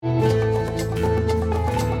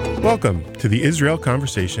Welcome to the Israel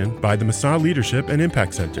Conversation by the Massa Leadership and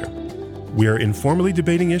Impact Center. We are informally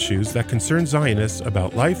debating issues that concern Zionists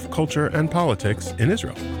about life, culture, and politics in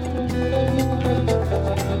Israel.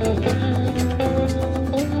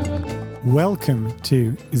 Welcome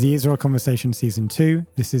to the Israel Conversation Season 2.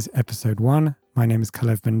 This is Episode 1. My name is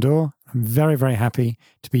Kalev Ben-Dor. I'm very, very happy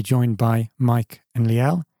to be joined by Mike and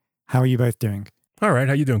Liel. How are you both doing? All right.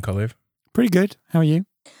 How you doing, Kalev? Pretty good. How are you?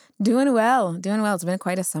 Doing well. It's been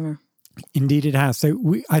quite a summer. Indeed it has.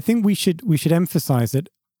 So I think we should emphasize that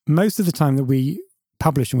most of the time that we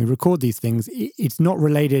publish and we record these things, it's not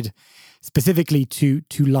related specifically to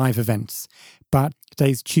live events. But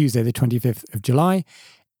today's Tuesday, the 25th of July.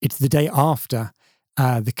 It's the day after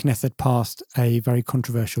the Knesset passed a very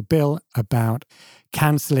controversial bill about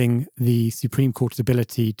cancelling the Supreme Court's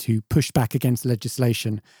ability to push back against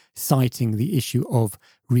legislation, citing the issue of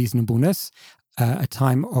reasonableness, a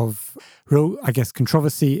time of real,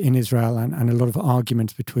 controversy in Israel and a lot of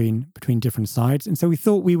arguments between different sides. And so we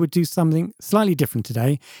thought we would do something slightly different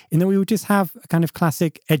today, in that we would just have a kind of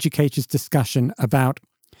classic educators' discussion about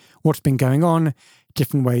what's been going on,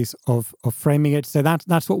 different ways of framing it. So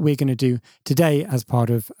that's what we're going to do today as part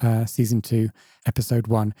of Season 2, Episode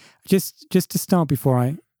 1. Just to start before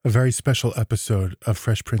a very special episode of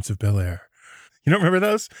Fresh Prince of Bel-Air. You don't remember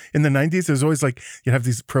those? In the 90s, it was always like you'd have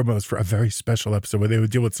these promos for a very special episode where they would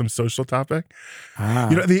deal with some social topic.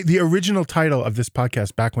 You know, the original title of this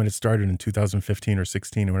podcast back when it started in 2015 or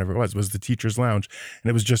 16 or whatever it was The Teacher's Lounge. And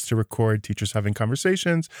it was just to record teachers having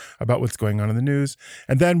conversations about what's going on in the news.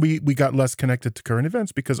 And then we got less connected to current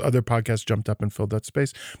events because other podcasts jumped up and filled that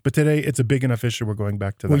space. But today, it's a big enough issue. We're going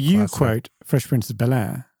back to that. Well, you classic. quote Fresh Prince of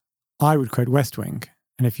Bel-Air. I would quote West Wing.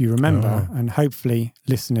 And if you remember, and hopefully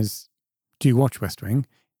listeners do watch West Wing.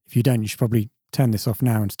 If you don't, you should probably turn this off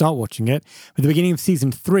now and start watching it. But the beginning of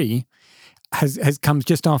Season 3 has comes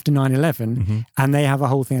just after 9/11, and they have a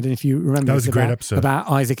whole thing. I don't know if you remember. That was a great episode about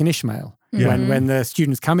Isaac and Ishmael. Yeah. When the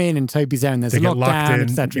students come in and Toby's there and there's a lockdown,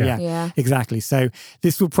 etc. Yeah, exactly. So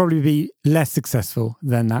this will probably be less successful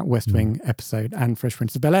than that West Wing episode and Fresh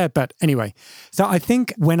Prince of Bel-Air. But anyway, so I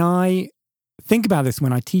think when I think about this,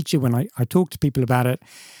 when I teach it, when I talk to people about it,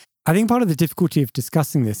 I think part of the difficulty of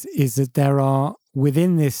discussing this is that there are,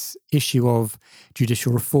 within this issue of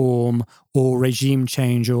judicial reform or regime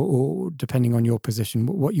change, or depending on your position,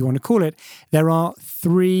 what you want to call it, there are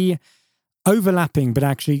three overlapping but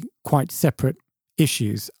actually quite separate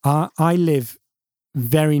issues. I live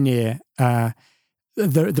very near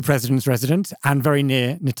the president's residence and very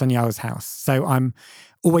near Netanyahu's house. So I'm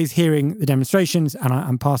always hearing the demonstrations and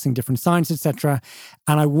I'm passing different signs, etc.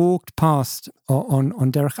 And I walked past on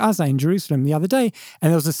Derech Azza in Jerusalem the other day,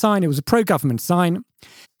 and there was a sign, it was a pro-government sign,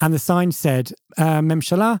 and the sign said,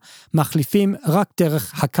 Memshala machlifim rak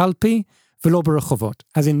derech hakalpi v'lo berachovot.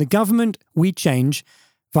 As in, the government, we change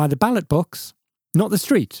via the ballot box, not the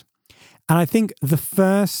street. And I think the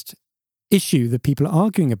first issue that people are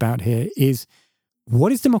arguing about here is,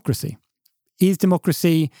 what is democracy? Is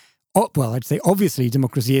democracy... Well, I'd say obviously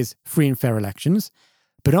democracy is free and fair elections,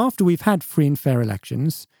 but after we've had free and fair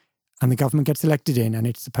elections and the government gets elected in and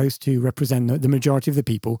it's supposed to represent the majority of the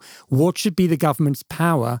people, what should be the government's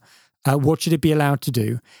power? What should it be allowed to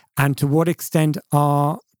do? And to what extent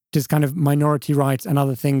does kind of minority rights and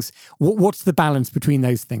other things, what's the balance between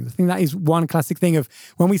those things? I think that is one classic thing of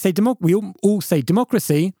when we say we all say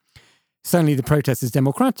democracy. Certainly the protest is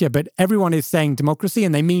demokratia, but everyone is saying democracy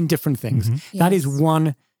and they mean different things. Yes. That is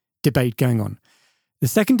one debate going on. The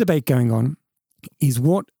second debate going on is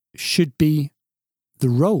what should be the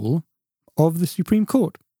role of the Supreme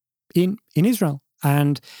Court in Israel.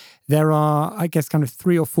 And there are, I guess, kind of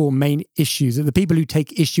three or four main issues that the people who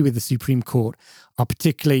take issue with the Supreme Court are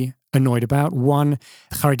particularly annoyed about. One,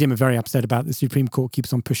 Haredim are very upset about the Supreme Court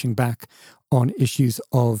keeps on pushing back on issues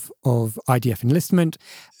of IDF enlistment.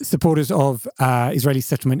 Supporters of Israeli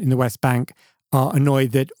settlement in the West Bank are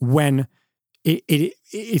annoyed that when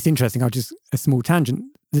it's interesting, a small tangent.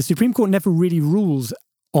 The Supreme Court never really rules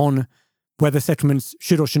on whether settlements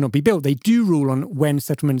should or should not be built. They do rule on when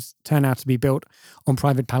settlements turn out to be built on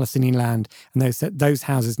private Palestinian land, and those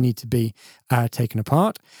houses need to be taken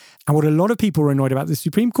apart. And what a lot of people were annoyed about the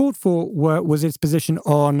Supreme Court for was its position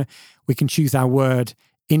on, we can choose our word,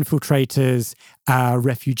 infiltrators,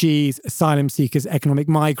 refugees, asylum seekers, economic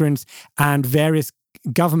migrants, and various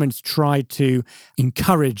governments tried to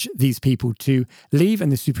encourage these people to leave,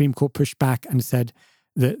 and the Supreme Court pushed back and said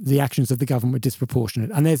that the actions of the government were disproportionate.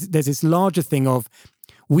 And there's this larger thing of,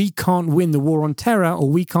 we can't win the war on terror or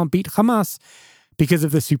we can't beat Hamas because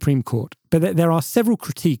of the Supreme Court. But there are several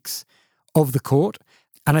critiques of the court,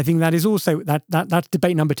 and I think that is also that's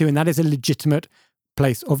debate number two, and that is a legitimate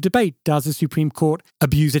place of debate. Does the Supreme Court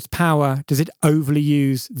abuse its power? Does it overly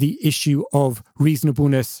use the issue of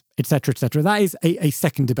reasonableness, etc., etc.? That is a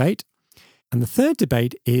second debate. And the third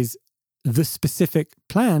debate is the specific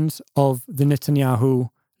plans of the Netanyahu,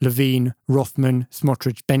 Levine, Rothman,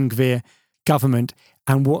 Smotrich, Ben-Gvir government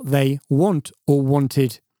and what they want or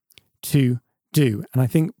wanted to do. And I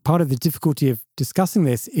think part of the difficulty of discussing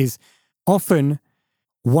this is often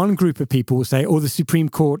one group of people will say, oh, the Supreme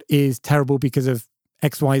Court is terrible because of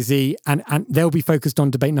XYZ, and they'll be focused on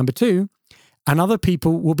debate number 2. And other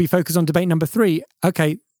people will be focused on debate number 3.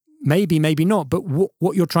 Okay, maybe not. But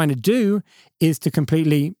what you're trying to do is to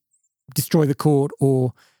completely destroy the court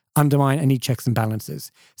or undermine any checks and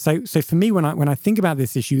balances. So for me, when I think about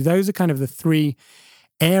this issue, those are kind of the 3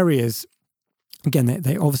 areas. Again,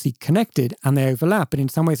 they're obviously connected and they overlap. But in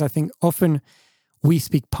some ways, I think often we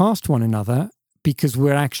speak past one another because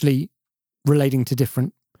we're actually relating to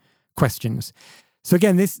different questions. So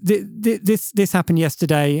again, this happened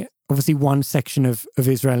yesterday. Obviously, one section of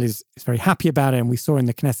Israel is very happy about it. And we saw in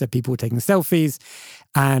the Knesset people were taking selfies.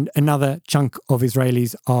 And another chunk of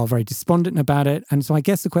Israelis are very despondent about it. And so I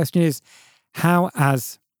guess the question is, how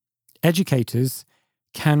as educators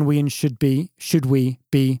can we and should we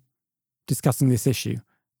be discussing this issue?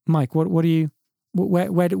 Mike, where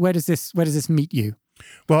does this meet you?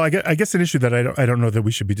 Well, I guess an issue that I don't know that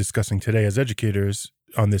we should be discussing today as educators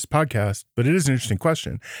on this podcast, but it is an interesting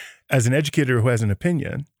question. As an educator who has an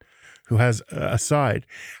opinion, who has a side,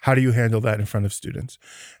 how do you handle that in front of students?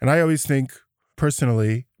 And I always think,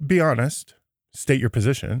 personally, be honest, state your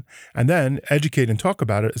position, and then educate and talk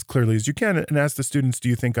about it as clearly as you can and ask the students, do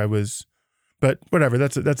you think I was... But whatever,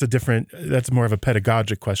 that's more of a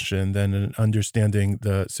pedagogic question than an understanding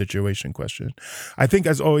the situation question. I think,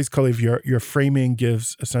 as always, Kalev, your framing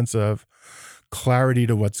gives a sense of clarity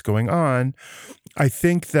to what's going on. I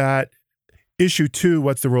think that issue 2,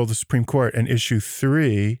 what's the role of the Supreme Court, and issue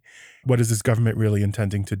 3, what is this government really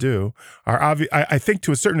intending to do, I think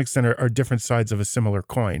to a certain extent are different sides of a similar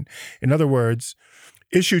coin. In other words,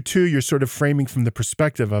 issue 2, you're sort of framing from the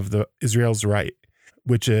perspective of the Israel's right,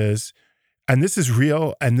 which is... And this is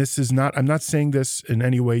real, and this is not, I'm not saying this in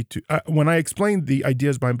any way to, when I explain the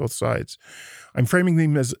ideas behind both sides, I'm framing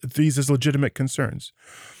these as legitimate concerns.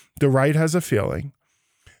 The right has a feeling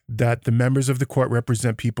that the members of the court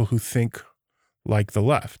represent people who think like the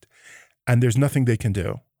left, and there's nothing they can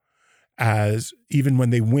do, as even when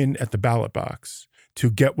they win at the ballot box, to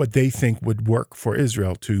get what they think would work for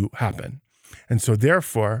Israel to happen. And so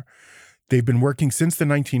therefore, they've been working since the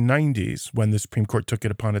 1990s when the Supreme Court took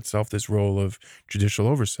it upon itself, this role of judicial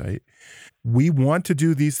oversight. We want to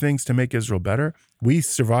do these things to make Israel better. We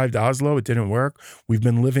survived Oslo. It didn't work. We've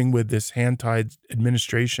been living with this hand-tied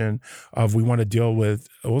administration of we want to deal with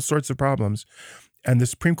all sorts of problems. And the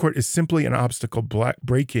Supreme Court is simply an obstacle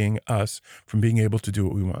breaking us from being able to do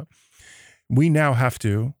what we want. We now have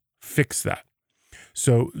to fix that.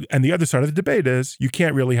 So, and the other side of the debate is you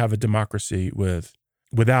can't really have a democracy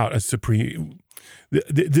without a supreme,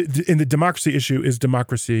 in the democracy issue is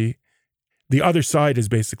democracy. The other side is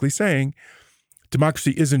basically saying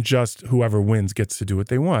democracy isn't just whoever wins gets to do what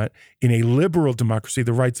they want. In a liberal democracy,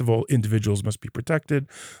 the rights of all individuals must be protected.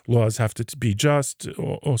 Laws have to be just,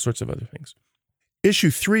 all sorts of other things.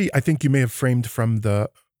 Issue 3, I think you may have framed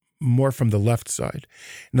more from the left side.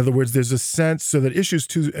 In other words, there's a sense so that issues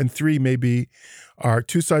 2 and 3 are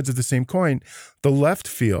 2 sides of the same coin. The left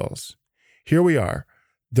feels, here we are,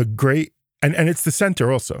 the great, and it's the center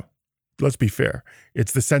also. Let's be fair.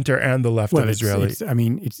 It's the center and the left of Israeli.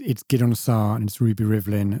 It's Gideon Saar and it's Ruby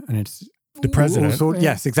Rivlin and it's the president.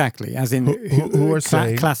 Yes, exactly. As in who are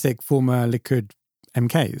saying classic former Likud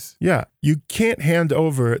MKs. Yeah, you can't hand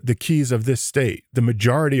over the keys of this state, the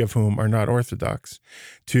majority of whom are not Orthodox,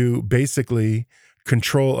 to basically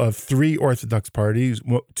control of 3 Orthodox parties.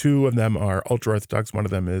 2 of them are ultra-Orthodox. One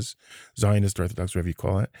of them is Zionist Orthodox, whatever you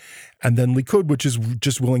call it. And then Likud, which is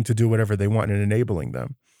just willing to do whatever they want and enabling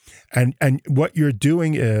them. And what you're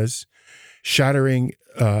doing is shattering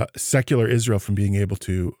secular Israel from being able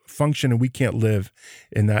to function, and we can't live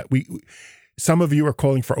in that. Some of you are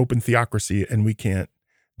calling for open theocracy, and we can't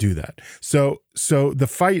do that. So the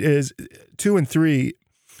fight is 2 and 3.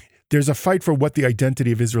 There's a fight for what the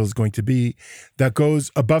identity of Israel is going to be that goes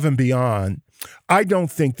above and beyond. I don't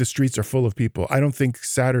think the streets are full of people. I don't think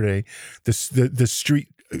Saturday, the street,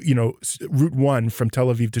 Route 1 from Tel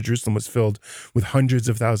Aviv to Jerusalem was filled with hundreds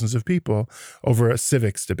of thousands of people over a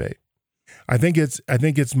civics debate. I think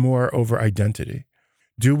it's more over identity.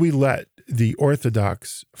 Do we let the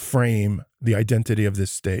Orthodox frame the identity of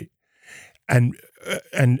this state? And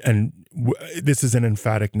this is an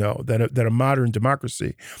emphatic no, that a modern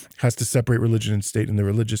democracy has to separate religion and state, and the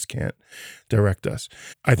religious can't direct us.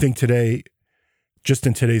 I think today, just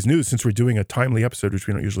in today's news, since we're doing a timely episode, which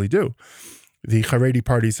we don't usually do, the Haredi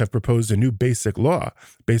parties have proposed a new basic law.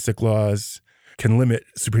 Basic laws can limit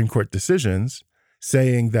Supreme Court decisions,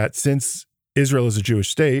 saying that since Israel is a Jewish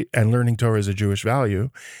state and learning Torah is a Jewish value,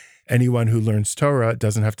 anyone who learns Torah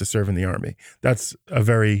doesn't have to serve in the army. That's a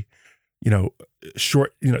very,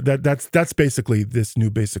 short, that's basically this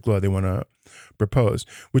new basic law they want to propose,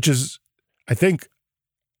 which is, I think,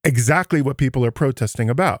 exactly what people are protesting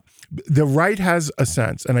about. The right has a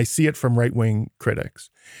sense, and I see it from right-wing critics.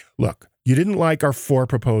 Look, you didn't like our 4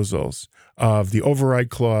 proposals of the override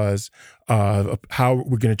clause, of how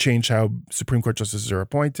we're going to change how Supreme Court justices are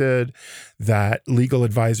appointed, that legal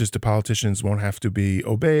advisors to politicians won't have to be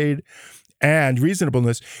obeyed, and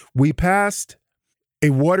reasonableness. We passed a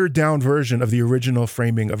watered-down version of the original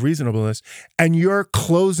framing of reasonableness, and your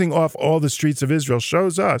closing off all the streets of Israel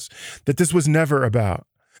shows us that this was never about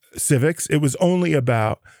civics. It was only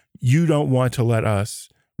about, you don't want to let us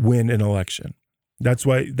win an election. That's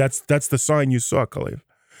why that's the sign you saw, Kalev,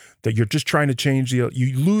 that you're just trying to change you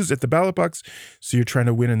lose at the ballot box, so you're trying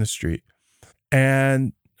to win in the street.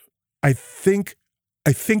 And I think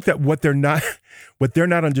that what they're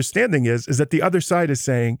not understanding is that the other side is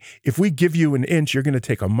saying, if we give you an inch, you're going to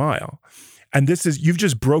take a mile. And you've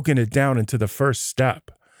just broken it down into the first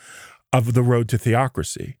step of the road to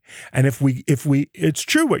theocracy. And if we, it's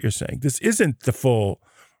true what you're saying. This isn't the full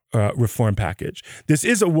reform package. This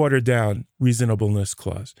is a watered down reasonableness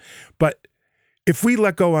clause. But if we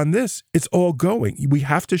let go on this, it's all going. We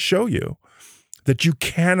have to show you that you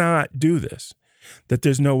cannot do this, that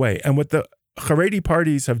there's no way. And what the Haredi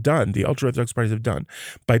parties have done, the ultra-Orthodox parties have done,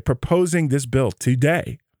 by proposing this bill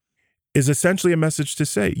today, is essentially a message to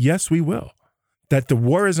say, yes, we will. That the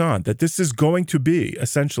war is on, that this is going to be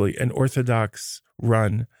essentially an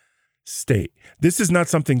Orthodox-run state. This is not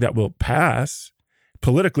something that will pass.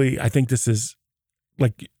 Politically, I think this is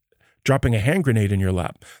like dropping a hand grenade in your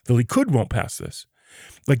lap. The Likud won't pass this.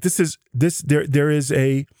 Like there is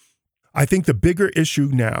I think the bigger issue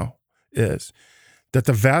now is that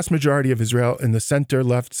the vast majority of Israel in the center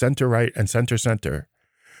left, center right, and center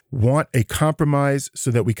want a compromise so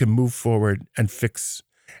that we can move forward and fix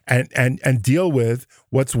and deal with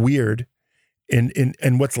what's weird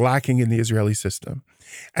and what's lacking in the Israeli system.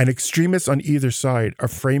 And extremists on either side are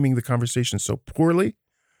framing the conversation so poorly.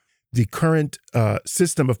 The current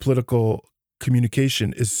system of political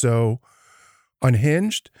communication is so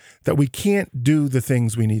unhinged that we can't do the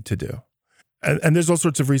things we need to do. And there's all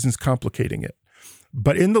sorts of reasons complicating it.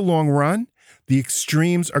 But in the long run, the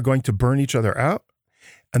extremes are going to burn each other out,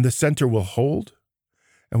 and the center will hold,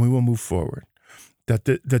 and we will move forward. That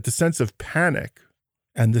the sense of panic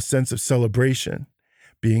and the sense of celebration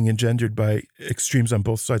being engendered by extremes on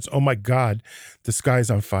both sides. Oh my God, the sky's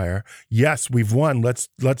on fire. Yes, we've won.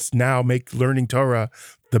 Let's now make learning Torah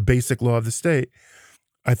the basic law of the state,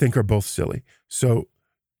 I think are both silly. So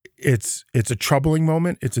it's a troubling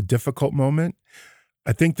moment. It's a difficult moment.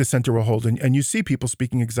 I think the center will hold. And you see people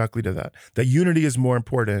speaking exactly to that unity is more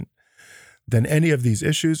important than any of these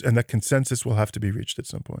issues, and that consensus will have to be reached at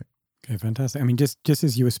some point. Okay, fantastic. I mean, just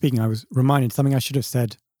as you were speaking, I was reminded something I should have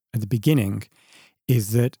said at the beginning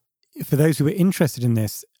is that for those who are interested in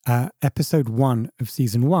this, episode 1 of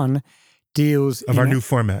season 1 deals of our new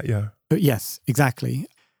format. Yeah. Yes, exactly.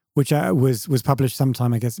 Which was published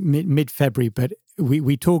sometime, I guess, mid-February. But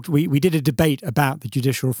we did a debate about the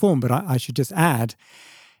judicial reform. But I should just add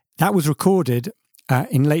that was recorded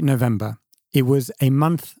in late November. It was a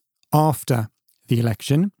month after the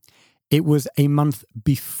election. It was a month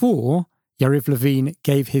before Yariv Levin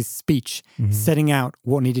gave his speech setting out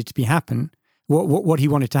what needed to be happen, what he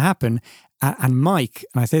wanted to happen. And Mike,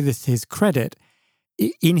 and I say this to his credit,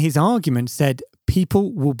 in his argument said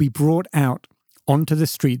people will be brought out onto the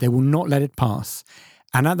street. They will not let it pass.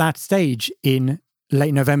 And at that stage in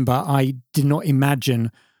late November, I did not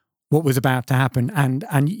imagine what was about to happen.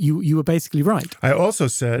 And you were basically right. I also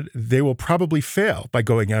said they will probably fail by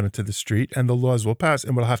going out into the street, and the laws will pass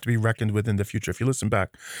and will have to be reckoned with in the future. If you listen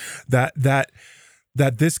back, that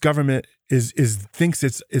this government thinks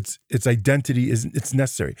its identity it's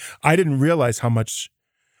necessary. I didn't realize how much.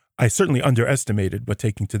 I certainly underestimated what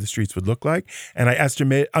taking to the streets would look like, and I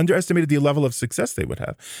underestimated the level of success they would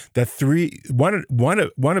have. That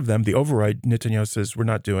one of them, the override, Netanyahu says we're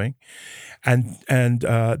not doing, and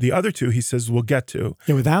the other two he says we'll get to.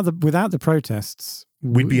 Yeah, without the protests,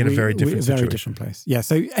 we'd be in a very different situation. Very different place. Yeah.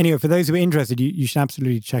 So anyway, for those who are interested, you should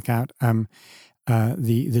absolutely check out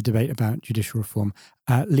the debate about judicial reform.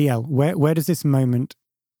 Liel, where does this moment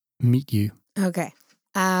meet you. Okay.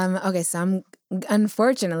 So I'm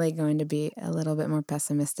unfortunately going to be a little bit more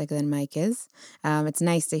pessimistic than Mike is. It's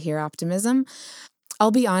nice to hear optimism.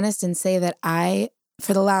 I'll be honest and say that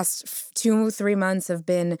for the last 2-3 months, have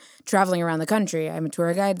been traveling around the country. I'm a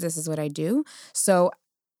tour guide. This is what I do. So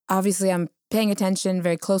obviously I'm paying attention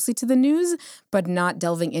very closely to the news, but not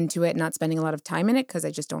delving into it, not spending a lot of time in it because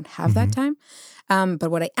I just don't have that time.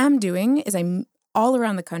 But what I am doing is I'm all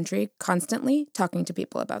around the country constantly talking to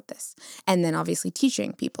people about this, and then obviously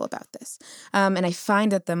teaching people about this. And I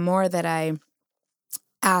find that the more that I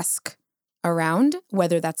ask around,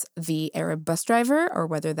 whether that's the Arab bus driver or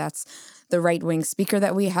whether that's the right-wing speaker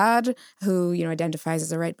that we had who, identifies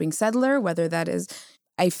as a right-wing settler, whether that is,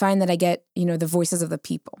 I find that I get, the voices of the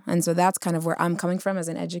people. And so that's kind of where I'm coming from as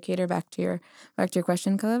an educator, back to your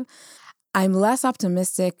question, Caleb. I'm less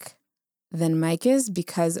optimistic than Mike is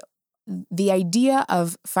because the idea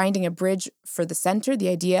of finding a bridge for the center, the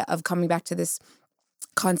idea of coming back to this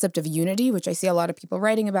concept of unity, which I see a lot of people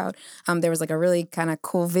writing about. There was like a really kind of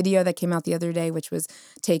cool video that came out the other day, which was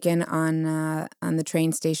taken on the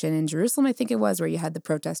train station in Jerusalem, I think it was, where you had the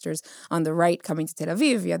protesters on the right coming to Tel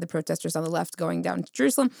Aviv, you had the protesters on the left going down to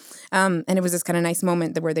Jerusalem, and it was this kind of nice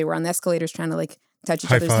moment where they were on the escalators trying to like touch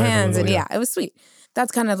each other's hands, and yeah, it was sweet.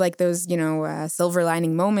 That's kind of like those silver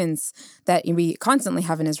lining moments that we constantly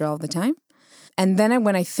have in Israel all the time. And then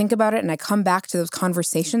when I think about it and I come back to those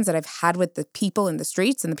conversations that I've had with the people in the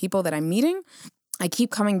streets and the people that I'm meeting, I keep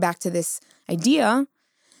coming back to this idea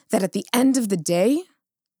that at the end of the day,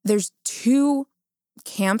 there's two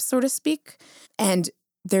camps, so to speak, and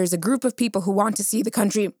there's a group of people who want to see the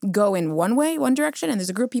country go in one direction, and there's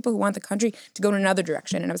a group of people who want the country to go in another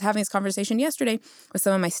direction. And I was having this conversation yesterday with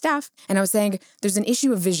some of my staff, and I was saying there's an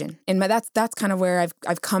issue of vision. And that's kind of where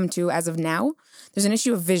I've come to as of now. There's an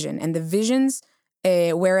issue of vision, and the visions,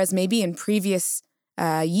 whereas maybe in previous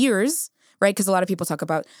years, right? Because a lot of people talk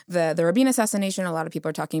about the Rabin assassination. A lot of people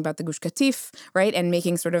are talking about the Gush Katif, right? And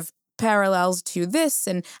making sort of parallels to this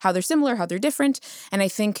and how they're similar, how they're different. And I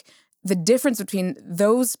think the difference between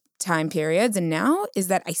those time periods and now is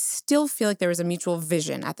that I still feel like there was a mutual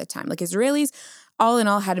vision at the time. Like Israelis, all in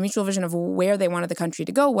all, had a mutual vision of where they wanted the country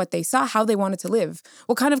to go, what they saw, how they wanted to live,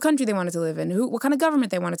 what kind of country they wanted to live in, what kind of government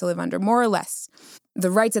they wanted to live under, more or less, the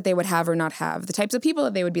rights that they would have or not have, the types of people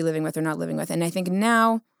that they would be living with or not living with. And I think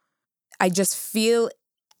now I just feel,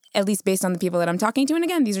 at least based on the people that I'm talking to, and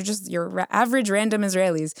again, these are just your average random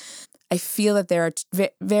Israelis, I feel that there are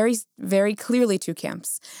very, very clearly two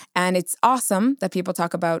camps. And it's awesome that people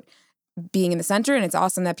talk about being in the center, and it's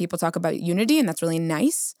awesome that people talk about unity, and that's really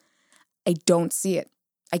nice. I don't see it.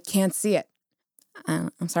 I can't see it.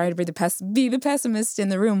 I'm sorry to be the pessimist in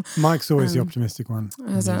the room. Mike's always the optimistic one.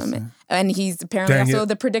 And he's apparently also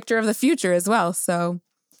the predictor of the future as well. So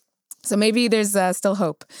maybe there's still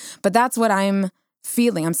hope. But that's what I'm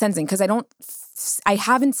feeling, I'm sensing, because I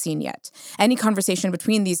haven't seen yet any conversation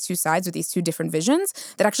between these two sides with these two different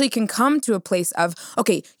visions that actually can come to a place of,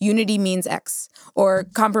 okay, unity means X, or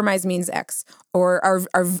compromise means X, or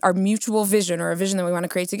our mutual vision or a vision that we want to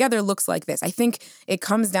create together looks like this. I think it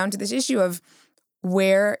comes down to this issue of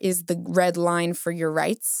where is the red line for your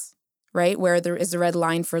rights, right? Where there is a red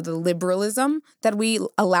line for the liberalism that we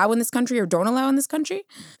allow in this country or don't allow in this country.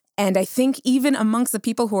 And I think even amongst the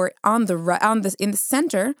people who are in the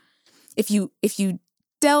center, if you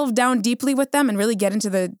delve down deeply with them and really get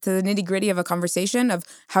into the nitty-gritty of a conversation of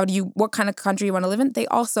what kind of country you want to live in, they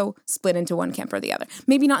also split into one camp or the other.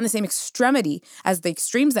 Maybe not in the same extremity as the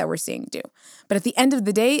extremes that we're seeing do, but at the end of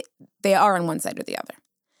the day, they are on one side or the other.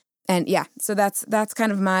 And yeah, so that's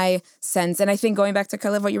kind of my sense. And I think going back to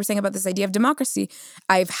Kalev, what you were saying about this idea of democracy,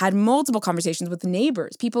 I've had multiple conversations with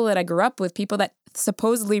neighbors, people that I grew up with, people that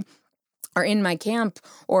supposedly are in my camp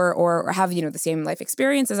or have, the same life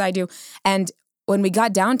experience as I do. And when we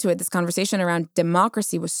got down to it, this conversation around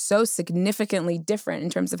democracy was so significantly different in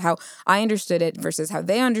terms of how I understood it versus how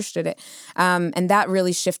they understood it. And that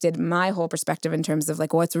really shifted my whole perspective in terms of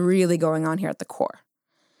like what's really going on here at the core.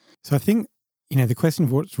 So I think, the question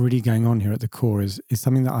of what's really going on here at the core is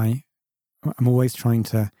something that I'm always trying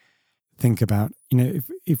to think about.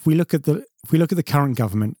 If we look at the current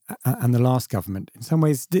government and the last government, in some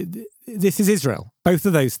ways, this is Israel. Both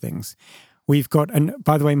of those things. We've got, and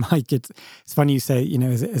by the way, Mike, it's funny you say,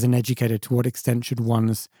 as an educator, to what extent should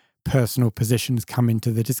one's personal positions come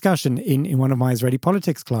into the discussion? In one of my Israeli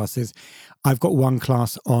politics classes, I've got one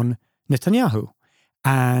class on Netanyahu,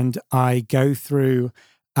 and I go through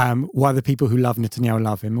why the people who love Netanyahu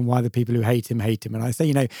love him and why the people who hate him. And I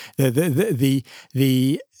say, the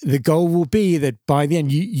goal will be that by the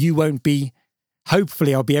end you won't be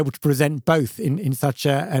hopefully I'll be able to present both in such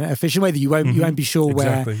an efficient way that you won't be sure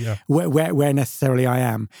where necessarily I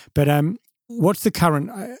am. But what's the current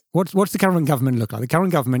government look like? The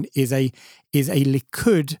current government is a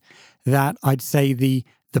Likud that I'd say the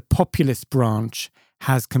populist branch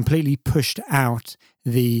has completely pushed out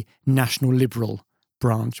the National Liberal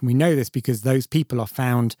branch. And we know this because those people are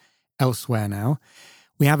found elsewhere now.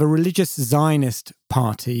 We have a religious Zionist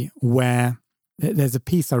party where there's a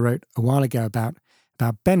piece I wrote a while ago about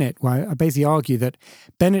Bennett, where I basically argue that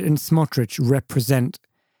Bennett and Smotrich represent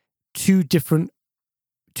two different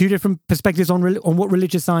perspectives on what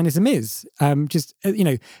religious Zionism is.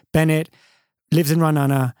 Bennett lives in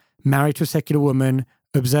Ra'anana, married to a secular woman,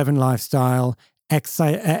 observant lifestyle, ex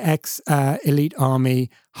elite army,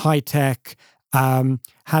 high tech.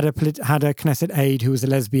 Had a Knesset aide who was a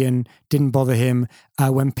lesbian, didn't bother him.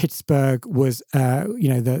 When Pittsburgh was,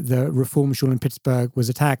 the reform shul in Pittsburgh was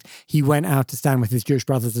attacked, he went out to stand with his Jewish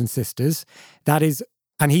brothers and sisters.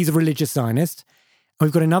 And he's a religious Zionist. And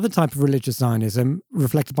we've got another type of religious Zionism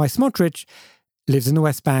reflected by Smotrich, lives in the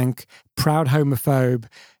West Bank, proud homophobe.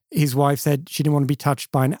 His wife said she didn't want to be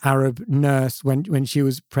touched by an Arab nurse when she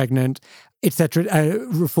was pregnant, etc.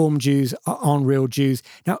 Reform Jews aren't real Jews.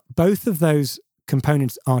 Now, both of those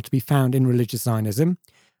components are to be found in religious Zionism.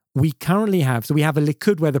 We currently have a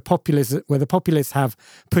Likud where the populists have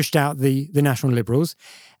pushed out the national liberals,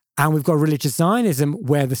 and we've got religious Zionism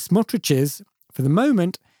where the Smotriches, for the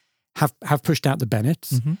moment, have pushed out the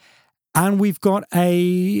Bennetts, and we've got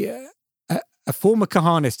a former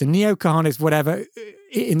Kahanist, a neo-Kahanist, whatever,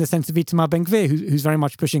 in the sense of Itamar Ben-Gvir, who's very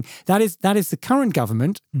much pushing. That is the current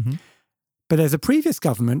government. But there's a previous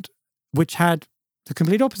government which had the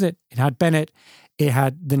complete opposite. It had Bennett. It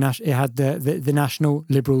had the national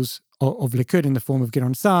liberals of Likud in the form of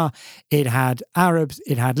Gideon Sa'ar. It had Arabs.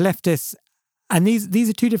 It had leftists. And these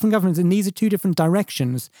are two different governments, and these are two different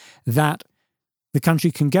directions that the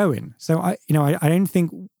country can go in. So I don't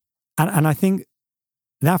think, and I think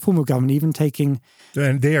that form of government, even taking...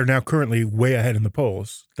 And they are now currently way ahead in the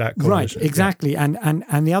polls, that coalition. Right, exactly. Yeah.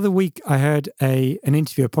 And the other week I heard an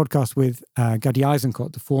interview, a podcast with Gadi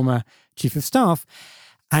Eisenkot, the former chief of staff,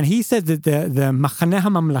 and he said that the Machaneh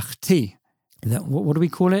HaMamlachti, what do we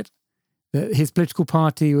call it? His political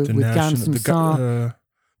party with Gantz and Sa'ar.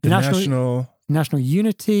 The National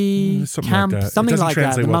Unity Camp, something like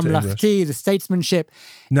that. The Mamlachti, the statesmanship.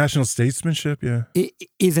 National statesmanship, yeah. It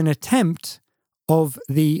is an attempt of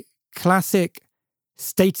the classic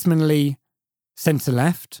statesmanly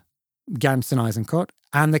centre-left, Gantz and Eisenkot,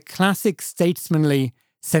 and the classic statesmanly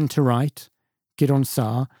centre-right, Gideon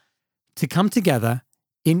Sa'ar, to come together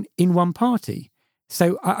in one party.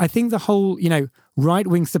 So I think the whole,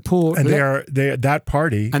 right-wing support... And that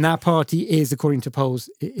party... And that party is, according to polls,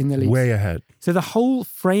 in the lead. Way ahead. So the whole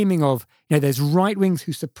framing of, there's right-wings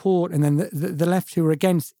who support and then the left who are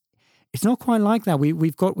against, it's not quite like that.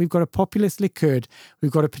 We've got a populist Likud.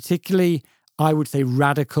 We've got a particularly, I would say,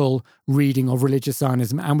 radical reading of religious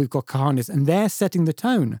Zionism, and we've got Kahanists, and they're setting the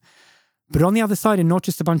tone. But on the other side, and not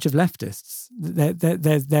just a bunch of leftists,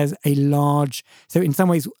 there's a large. So in some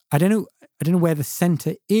ways, I don't know where the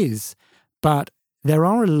center is, but there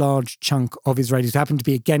are a large chunk of Israelis who happen to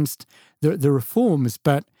be against the reforms,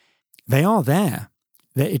 but they are there.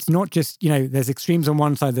 It's not just there's extremes on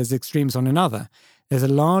one side, there's extremes on another. There's a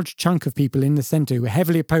large chunk of people in the centre who are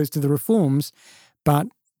heavily opposed to the reforms, but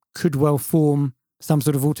could well form some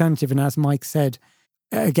sort of alternative. And as Mike said,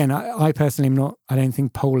 again, I personally am not, I don't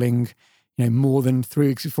think polling, more than 3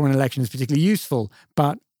 weeks before an election is particularly useful,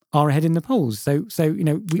 but are ahead in the polls. So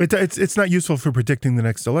it's not useful for predicting the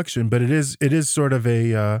next election, but it is sort of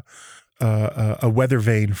a weather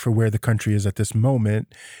vane for where the country is at this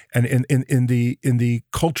moment, and in the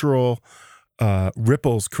cultural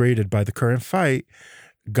ripples created by the current fight,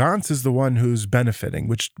 Gantz is the one who's benefiting,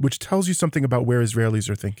 which tells you something about where Israelis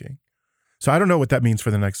are thinking. So I don't know what that means for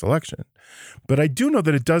the next election, but I do know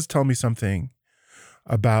that it does tell me something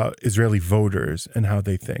about Israeli voters and how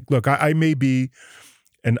they think. Look, I may be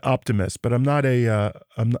an optimist, but I'm not a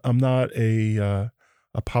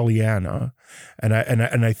Pollyanna,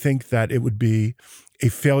 and I think that it would be a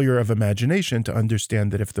failure of imagination to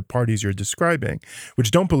understand that if the parties you're describing, which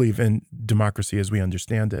don't believe in democracy as we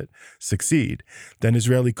understand it, succeed, then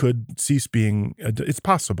Israeli could cease being. It's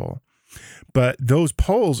possible. But those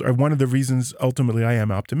polls are one of the reasons ultimately I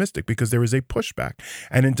am optimistic, because there is a pushback.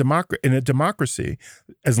 And in a democracy,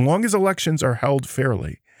 as long as elections are held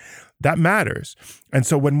fairly, that matters. And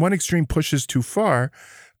so when one extreme pushes too far,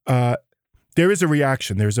 there is a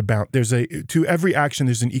reaction. To every action,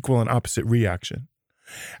 there's an equal and opposite reaction.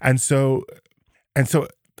 And so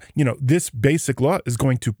this basic law is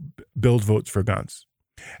going to build votes for Gantz.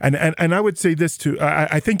 And I would say this too.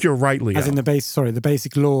 I think you're right, Leo. As in the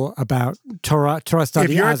basic law about Torah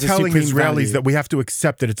study. If you're as telling a Israelis value. that we have to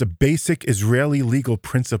accept that it's a basic Israeli legal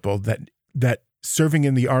principle that serving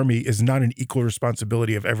in the army is not an equal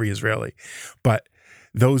responsibility of every Israeli, but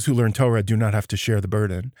those who learn Torah do not have to share the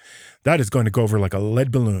burden, that is going to go over like a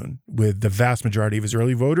lead balloon with the vast majority of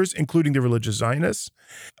Israeli voters, including the religious Zionists,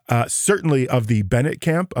 certainly of the Bennett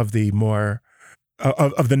camp, of the more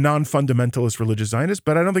of the non-fundamentalist religious Zionists,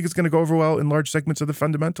 but I don't think it's going to go over well in large segments of the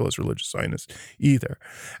fundamentalist religious Zionists either.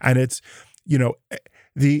 And it's,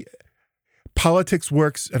 the politics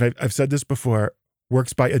works, and I've said this before,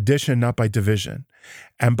 works by addition, not by division,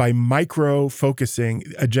 and by micro-focusing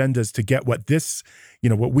agendas to get what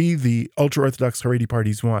what we, the ultra-Orthodox Haredi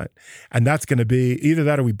parties want. And that's going to be either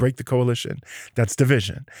that or we break the coalition. That's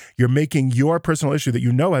division. You're making your personal issue that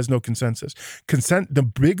has no consensus. The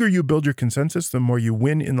bigger you build your consensus, the more you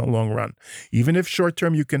win in the long run. Even if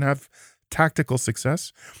short-term you can have tactical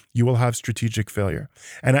success, you will have strategic failure.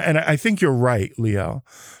 And I think you're right, Liel,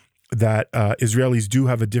 that Israelis do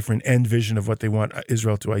have a different end vision of what they want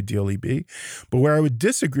Israel to ideally be. But where I would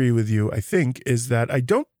disagree with you, I think, is that I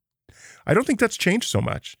don't think that's changed so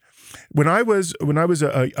much. When I was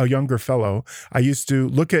a younger fellow, I used to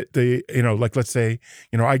look at the, let's say,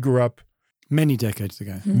 I grew up many decades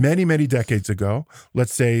ago. Many decades ago.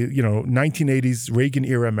 Let's say, 1980s Reagan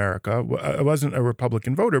era America. I wasn't a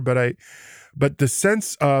Republican voter, but the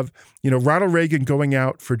sense of, Ronald Reagan going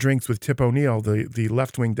out for drinks with Tip O'Neill, the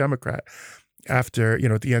left-wing Democrat, after,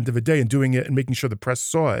 at the end of the day and doing it and making sure the press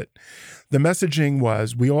saw it. The messaging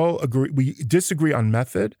was, we all agree, we disagree on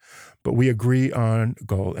method, but we agree on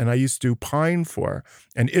goal. And I used to pine for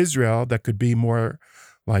an Israel that could be more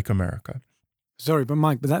like America. Sorry, but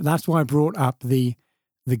Mike, that's why I brought up the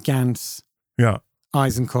Gantz,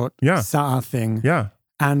 Eisenkot, Saar thing. Yeah.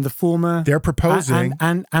 And the former... They're proposing...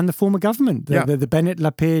 And the former government, the Bennett,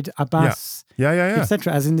 Lapid, Abbas,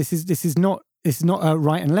 etc. As in, this is not a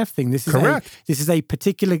right and left thing. This is this is a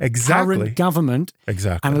particular current government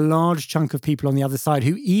and a large chunk of people on the other side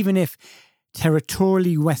who, even if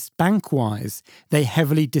territorially West Bank-wise, they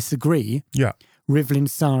heavily disagree, Rivlin,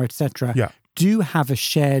 Saar, etc., do have a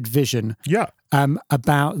shared vision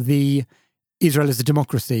about the Israel as a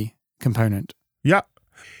democracy component. Yeah.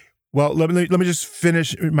 Well, let me just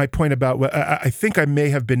finish my point about what I think I may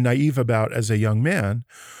have been naive about as a young man,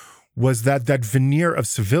 was that veneer of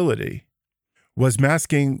civility was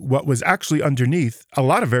masking what was actually underneath a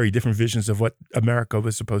lot of very different visions of what America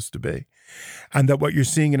was supposed to be. And that what you're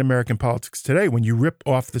seeing in American politics today, when you rip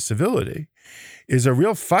off the civility, is a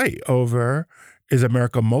real fight over, is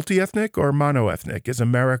America multi-ethnic or mono-ethnic? Is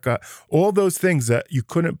America, all those things that you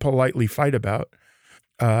couldn't politely fight about,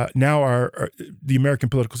 now the American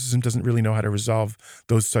political system doesn't really know how to resolve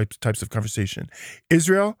those types of conversation.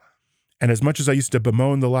 Israel, and as much as I used to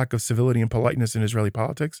bemoan the lack of civility and politeness in Israeli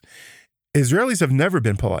politics, Israelis have never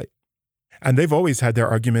been polite. And they've always had their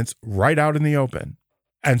arguments right out in the open.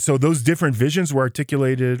 And so those different visions were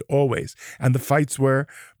articulated always. And the fights were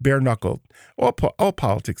bare-knuckled. All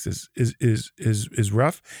politics is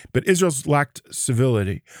rough, but Israel's lacked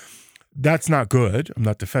civility. That's not good. I'm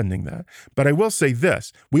not defending that. But I will say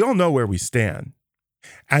this. We all know where we stand.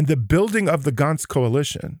 And the building of the Gantz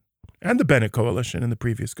coalition and the Bennett coalition in the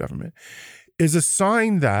previous government is a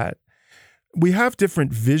sign that we have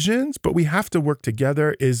different visions, but we have to work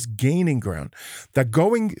together, is gaining ground. That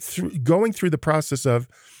going through the process of,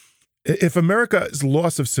 if America's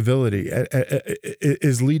loss of civility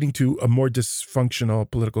is leading to a more dysfunctional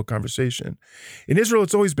political conversation, in Israel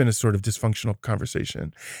it's always been a sort of dysfunctional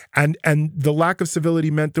conversation, and the lack of civility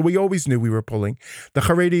meant that we always knew we were pulling. The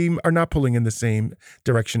Haredim are not pulling in the same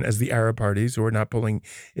direction as the Arab parties, who are not pulling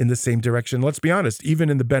in the same direction. Let's be honest, even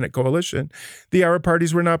in the Bennett coalition, the Arab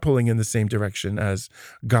parties were not pulling in the same direction as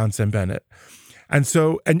Gantz and Bennett. And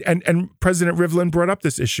so, and President Rivlin brought up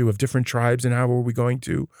this issue of different tribes and how are we going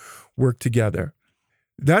to work together.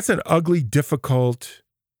 That's an ugly, difficult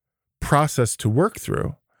process to work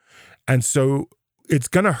through. And so it's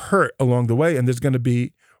going to hurt along the way, and there's going to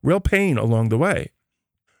be real pain along the way.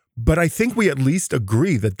 But I think we at least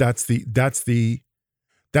agree that that's the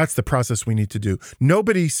process we need to do.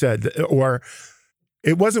 Nobody said, or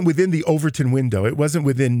It wasn't within the Overton window. It wasn't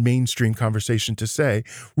within mainstream conversation to say,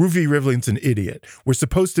 Ruvi Rivlin's an idiot. We're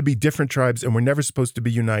supposed to be different tribes and we're never supposed to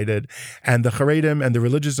be united. And the Haredim and the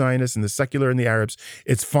religious Zionists and the secular and the Arabs,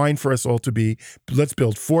 it's fine for us all to be, let's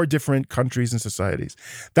build 4 different countries and societies.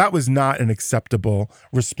 That was not an acceptable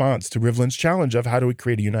response to Rivlin's challenge of how do we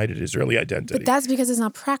create a united Israeli identity. But that's because it's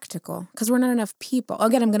not practical, because we're not enough people.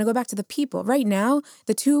 Again, I'm going to go back to the people. Right now,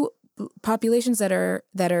 the two populations that are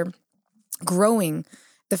growing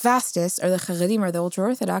the fastest are the Haredim, or the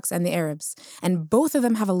ultra-Orthodox, and the Arabs. And both of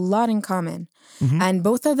them have a lot in common. Mm-hmm. And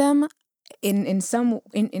both of them, in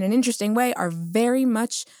an interesting way, are very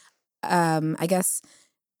much, I guess,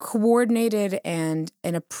 coordinated and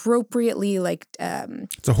appropriately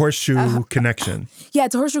it's a horseshoe connection. Yeah,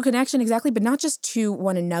 it's a horseshoe connection, exactly, but not just to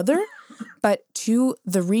one another, but to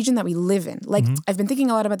the region that we live in. I've been thinking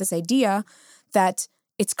a lot about this idea that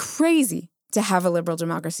it's crazy to have a liberal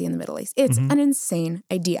democracy in the Middle East. It's an insane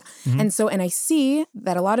idea. And I see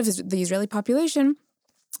that a lot of the Israeli population,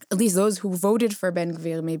 at least those who voted for Ben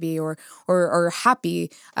Gvir maybe, or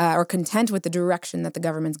happy or content with the direction that the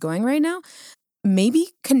government's going right now, maybe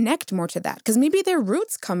connect more to that, because maybe their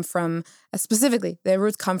roots come from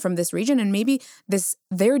this region, and maybe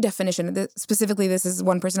their definition, specifically this is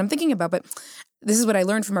one person I'm thinking about, but this is what I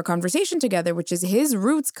learned from our conversation together, which is his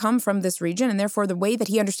roots come from this region, and therefore the way that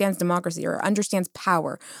he understands democracy or understands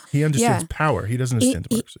power. He understands power. He doesn't understand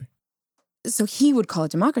democracy. So he would call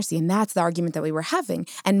it democracy, and that's the argument that we were having.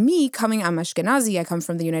 And me, I'm Ashkenazi, I come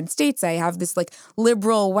from the United States, I have this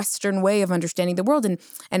liberal Western way of understanding the world,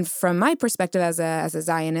 and from my perspective as a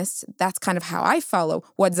Zionist, that's kind of how I follow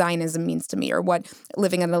what Zionism means to me, or what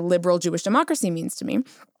living in a liberal Jewish democracy means to me.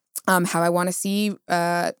 How I want to see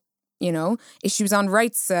issues on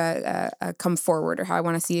rights come forward, or how I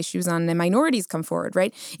want to see issues on the minorities come forward,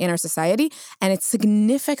 right, in our society. And it's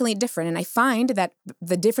significantly different. And I find that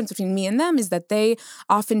the difference between me and them is that they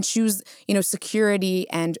often choose, security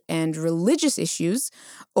and religious issues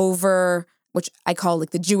over, which I call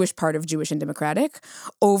the Jewish part of Jewish and democratic,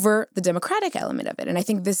 over the democratic element of it. And I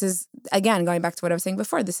think this is, again, going back to what I was saying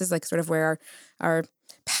before, this is sort of where our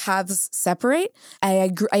paths separate.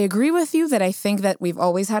 I agree with you that I think that we've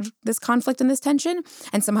always had this conflict and this tension,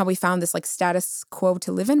 and somehow we found this status quo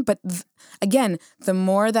to live in. But again, the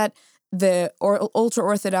more that the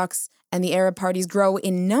ultra-Orthodox and the Arab parties grow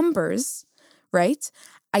in numbers, right,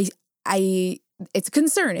 it's a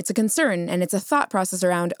concern. It's a concern, and it's a thought process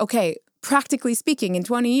around, okay, practically speaking, in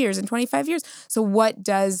 20 years, in 25 years, so what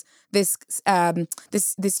does this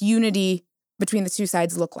unity between the two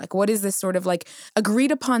sides look like? What is this sort of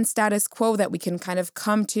agreed upon status quo that we can kind of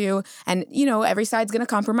come to, and every side's going to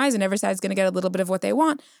compromise and every side's going to get a little bit of what they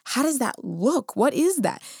want? How does that look? What is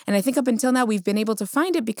that? And I think up until now we've been able to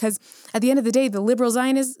find it because at the end of the day, the liberal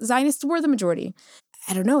Zionists were the majority.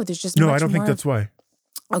 I don't know. There's just I don't think that's why.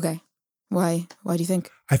 Okay. Why? Why do you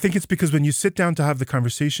think? I think it's because when you sit down to have the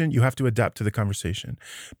conversation, you have to adapt to the conversation.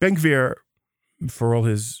 Ben Gvir, for all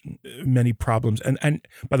his many problems, and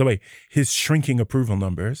by the way, his shrinking approval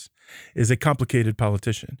numbers, is a complicated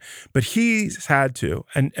politician. But he's had to,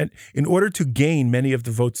 and in order to gain many of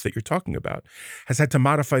the votes that you're talking about, has had to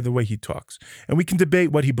modify the way he talks. And we can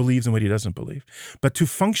debate what he believes and what he doesn't believe. But to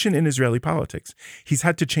function in Israeli politics, he's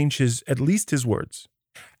had to change at least his words.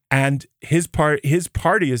 And his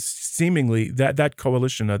party is seemingly, that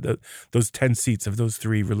coalition of those 10 seats of those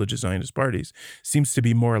 3 religious Zionist parties seems to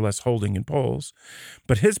be more or less holding in polls.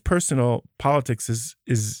 But his personal politics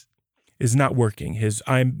is not working.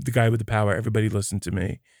 I'm the guy with the power, everybody listen to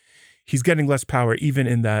me. He's getting less power even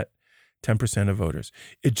in that 10% of voters.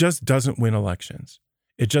 It just doesn't win elections.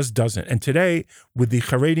 It just doesn't. And today, with the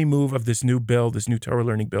Haredi move of this new bill, this new Torah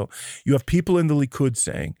learning bill, you have people in the Likud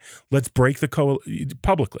saying, let's break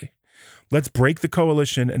publicly. Let's break the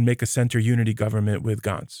coalition and make a center unity government with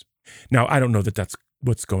Gantz. Now, I don't know that that's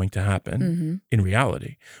what's going to happen in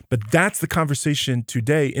reality, but that's the conversation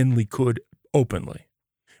today in Likud openly.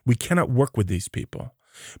 We cannot work with these people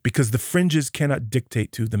because the fringes cannot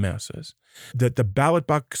dictate to the masses. That the ballot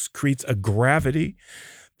box creates a gravity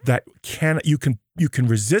that you can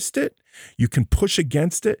resist it, you can push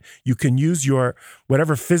against it, you can use your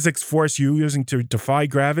whatever physics force you're using to defy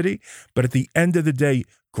gravity, but at the end of the day,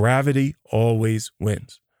 gravity always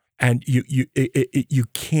wins. And you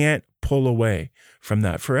can't pull away from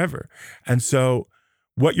that forever. And so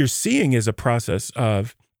what you're seeing is a process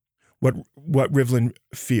of what Rivlin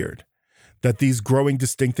feared, that these growing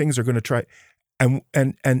distinct things are going to try, and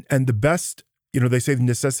the best, they say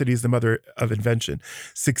necessity is the mother of invention.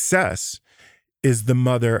 Success is the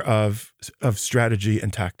mother of strategy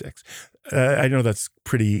and tactics. I know that's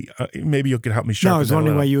pretty, maybe you could help me sharpen No, I was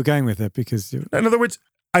wondering where you were going with it because... In other words,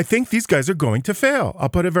 I think these guys are going to fail. I'll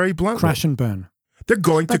put it very bluntly. Crash and burn. They're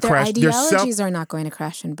going to crash. Their ideologies are not going to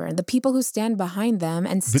crash and burn. The people who stand behind them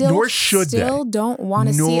and still don't want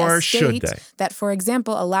to see a state that, for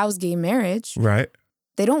example, allows gay marriage. Right.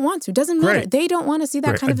 They don't want to. It doesn't matter. They don't want to see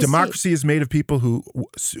that kind of a democracy state. is made of people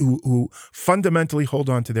who fundamentally hold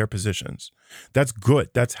on to their positions. That's good.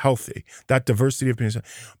 That's healthy. That diversity of opinions.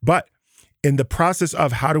 But in the process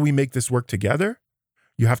of how do we make this work together,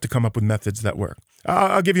 you have to come up with methods that work.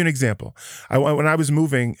 I'll give you an example. When I was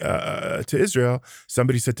moving to Israel,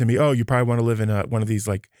 somebody said to me, "Oh, you probably want to live in one of these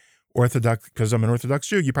like Orthodox, because I'm an Orthodox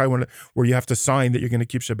Jew. You probably want to where you have to sign that you're going to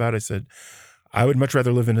keep Shabbat." I said, I would much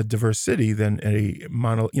rather live in a diverse city than a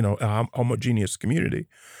homogeneous community.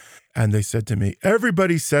 And they said to me,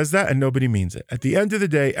 everybody says that and nobody means it. At the end of the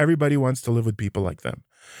day, everybody wants to live with people like them.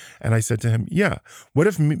 And I said to him, yeah, what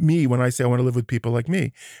if me, when I say I want to live with people like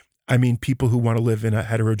me, I mean people who want to live in a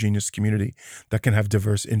heterogeneous community that can have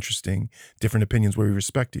diverse, interesting, different opinions where we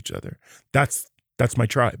respect each other. That's my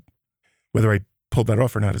tribe. Whether I pulled that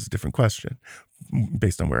off or not is a different question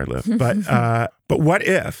based on where I live. But what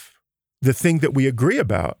if the thing that we agree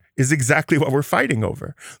about is exactly what we're fighting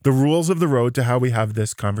over, the rules of the road to how we have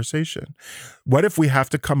this conversation? What if we have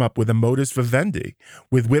to come up with a modus vivendi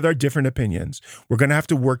with our different opinions? We're going to have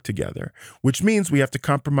to work together, which means we have to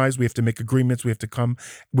compromise, we have to make agreements, we have to come,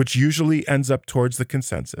 which usually ends up towards the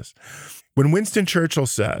consensus. When Winston Churchill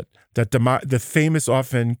said that the famous,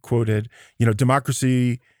 often quoted,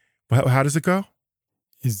 democracy, how does it go?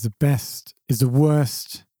 Is the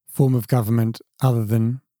worst form of government other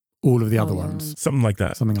than all of the other ones. Something like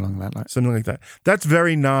that. Something along that line. Something like that. That's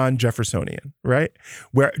very non-Jeffersonian, right?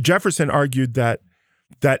 Where Jefferson argued that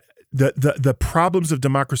the problems of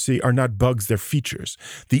democracy are not bugs, they're features.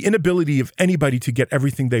 The inability of anybody to get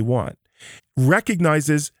everything they want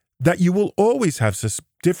recognizes that you will always have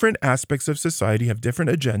different aspects of society, have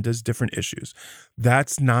different agendas, different issues.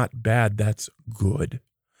 That's not bad, that's good.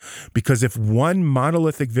 Because if one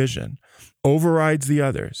monolithic vision overrides the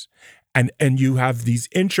others, and you have these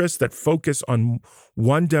interests that focus on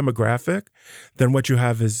one demographic, then what you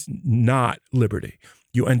have is not liberty.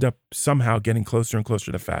 You end up somehow getting closer and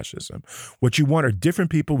closer to fascism. What you want are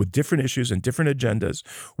different people with different issues and different agendas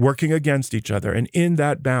working against each other. And in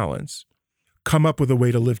that balance, come up with a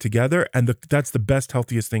way to live together. And that's the best,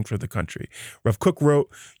 healthiest thing for the country. Rav Kook wrote,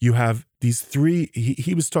 you have these three,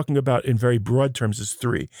 he was talking about in very broad terms as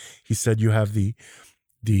three. He said you have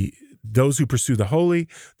those who pursue the holy,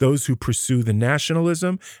 those who pursue the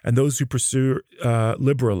nationalism, and those who pursue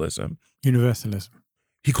liberalism. Universalism.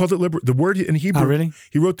 He called it the word in Hebrew. Oh, really?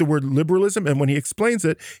 He wrote the word liberalism, and when he explains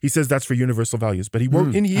it, he says that's for universal values. But he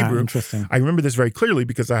wrote in Hebrew. Interesting. I remember this very clearly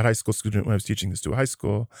because I had a high school student when I was teaching this to a high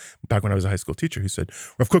school, back when I was a high school teacher, who said,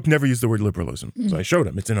 Rav Kook never used the word liberalism. So I showed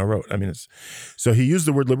him. It's in our rote. So he used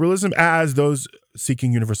the word liberalism as those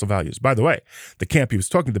seeking universal values. By the way, the camp he was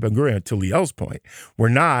talking to Ben-Gurion, to Liel's point, were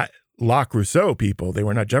not Locke Rousseau people. They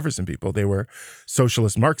were not Jefferson people. They were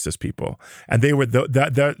socialist Marxist people. And they were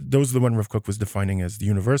those are the one Rav Kook was defining as the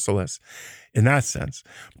universalists in that sense.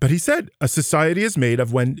 But he said a society is made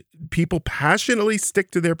of when people passionately stick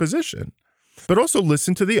to their position, but also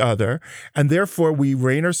listen to the other. And therefore we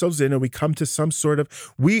rein ourselves in and we come to some sort of,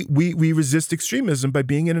 we resist extremism by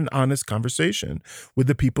being in an honest conversation with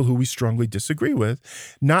the people who we strongly disagree with,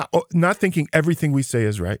 not thinking everything we say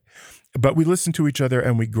is right. But we listen to each other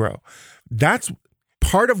and we grow. That's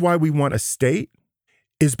part of why we want a state,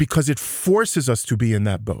 is because it forces us to be in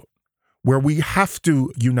that boat where we have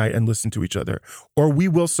to unite and listen to each other, or we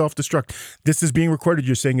will self-destruct. This is being recorded.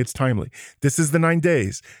 You're saying it's timely. This is the 9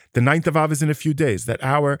 days. The 9th of Av is in a few days.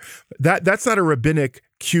 That's not a rabbinic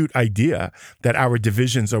cute idea that our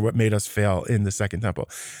divisions are what made us fail in the Second Temple.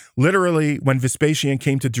 Literally, when Vespasian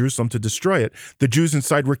came to Jerusalem to destroy it, the Jews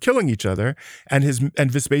inside were killing each other, and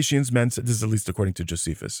Vespasian's men said, this is at least according to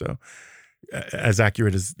Josephus, so as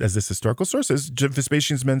accurate as this historical source is,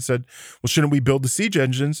 Vespasian's men said, well, shouldn't we build the siege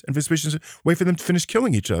engines? And Vespasian said, wait for them to finish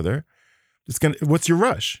killing each other. What's your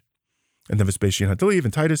rush? And then Vespasian had to leave,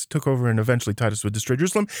 and Titus took over, and eventually Titus would destroy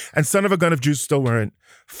Jerusalem. And son of a gun, if Jews still weren't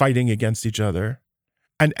fighting against each other.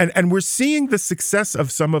 And we're seeing the success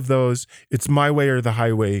of some of those, it's my way or the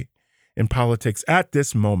highway in politics at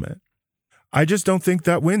this moment. I just don't think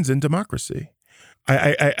that wins in democracy.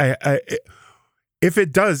 If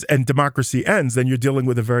it does and democracy ends, then you're dealing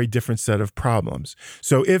with a very different set of problems.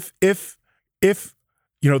 So if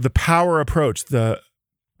the power approach, I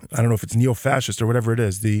don't know if it's neo-fascist or whatever it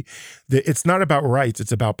is, it's not about rights,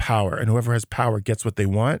 it's about power. And whoever has power gets what they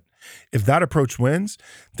want. If that approach wins,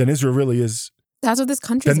 then Israel really is That's what this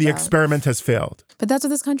country's then the about. experiment has failed. But that's what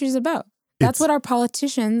this country's about. That's what our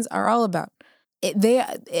politicians are all about.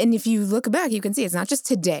 And if you look back, you can see it's not just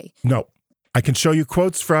today. No. I can show you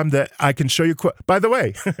quotes By the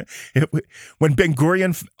way, when Ben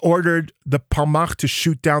Gurion ordered the Palmach to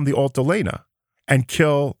shoot down the Altalena and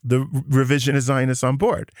kill the revisionist Zionists on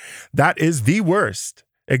board, that is the worst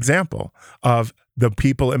example of the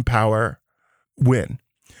people in power win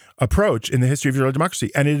approach in the history of Israeli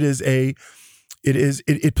democracy. And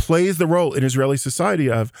it plays the role in Israeli society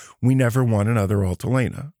of we never want another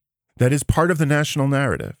Altalena. That is part of the national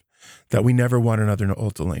narrative, that we never want another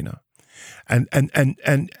Altalena.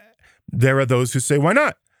 And there are those who say, why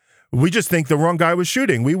not? We just think the wrong guy was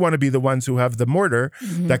shooting. We want to be the ones who have the mortar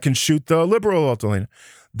that can shoot the liberal Altalena.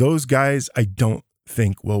 Those guys, I don't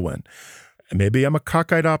think will win. Maybe I'm a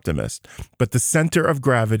cockeyed optimist, but the center of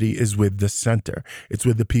gravity is with the center. It's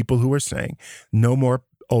with the people who are saying, no more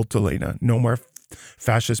Altalena, no more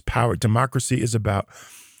fascist power. Democracy is about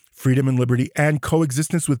freedom and liberty and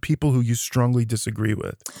coexistence with people who you strongly disagree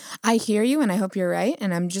with. I hear you, and I hope you're right.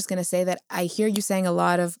 And I'm just going to say that I hear you saying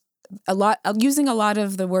using a lot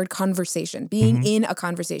of the word conversation, being in a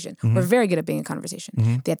conversation. We're very good at being in a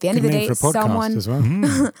conversation. At the end of the day, someone as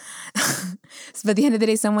well. So at the end of the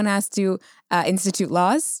day, someone has to institute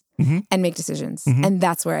laws and make decisions. And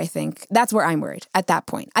that's where I'm worried at that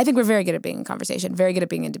point. I think we're very good at being in conversation, very good at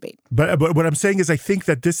being in debate. But what I'm saying is I think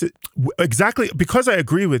that this is exactly because I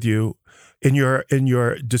agree with you in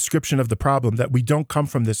your description of the problem, that we don't come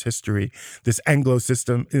from this history, this Anglo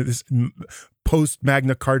system, this post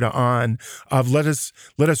Magna Carta on of let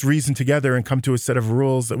us reason together and come to a set of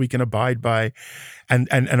rules that we can abide by, and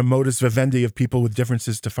a modus vivendi of people with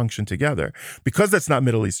differences to function together. Because that's not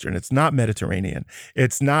Middle Eastern, it's not Mediterranean,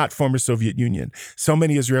 it's not former Soviet Union. So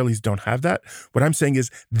many Israelis don't have that. What I'm saying is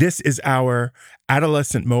this is our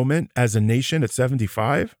adolescent moment as a nation at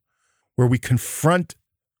 75, where we confront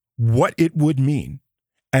what it would mean.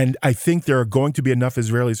 And I think there are going to be enough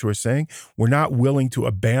Israelis who are saying we're not willing to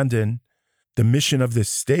abandon the mission of this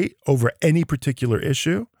state over any particular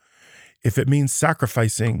issue if it means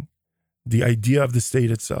sacrificing the idea of the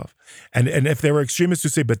state itself. And if there were extremists who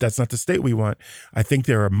say, but that's not the state we want, I think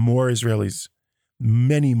there are more Israelis,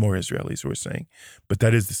 many more Israelis who are saying, but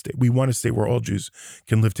that is the state. We want a state where all Jews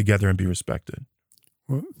can live together and be respected.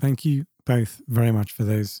 Well, thank you both very much for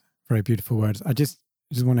those very beautiful words. I just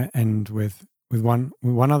want to end with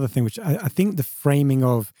one other thing, which I think the framing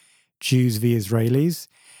of Jews v. Israelis,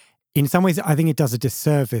 in some ways, I think it does a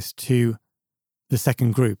disservice to the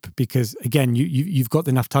second group, because again, you've got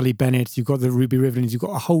the Naftali Bennett's, you've got the Ruby Rivlins, you've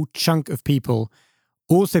got a whole chunk of people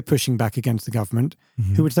also pushing back against the government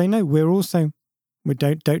who would say, no,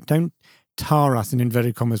 don't tar us in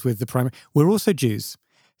inverted commas with the primary. We're also Jews.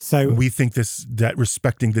 So we think that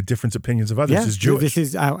respecting the different opinions of others is Jewish. This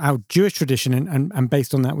is our Jewish tradition, and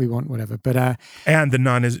based on that, we want whatever. But and the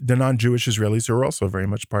non-Jewish Israelis are also very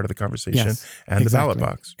much part of the conversation and the ballot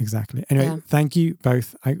box. Exactly. Anyway, thank you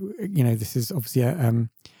both. This is obviously an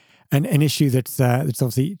issue that's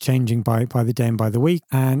obviously changing by the day and by the week,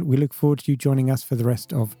 and we look forward to you joining us for the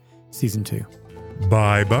rest of season 2.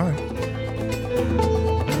 Bye.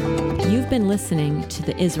 You've been listening to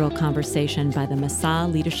the Israel Conversation by the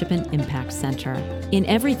Masa Leadership and Impact Center. In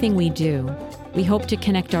everything we do, we hope to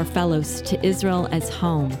connect our fellows to Israel as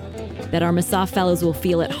home, that our Masa fellows will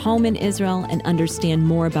feel at home in Israel and understand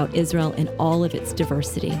more about Israel in all of its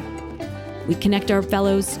diversity. We connect our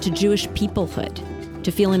fellows to Jewish peoplehood,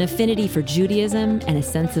 to feel an affinity for Judaism and a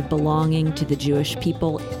sense of belonging to the Jewish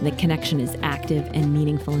people. The connection is active and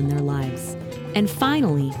meaningful in their lives. And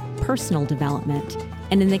finally, personal development.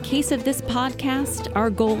 And in the case of this podcast, our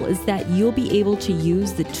goal is that you'll be able to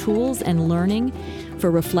use the tools and learning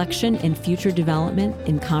for reflection and future development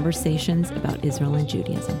in conversations about Israel and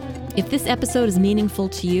Judaism. If this episode is meaningful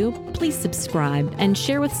to you, please subscribe and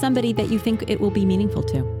share with somebody that you think it will be meaningful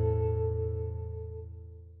to.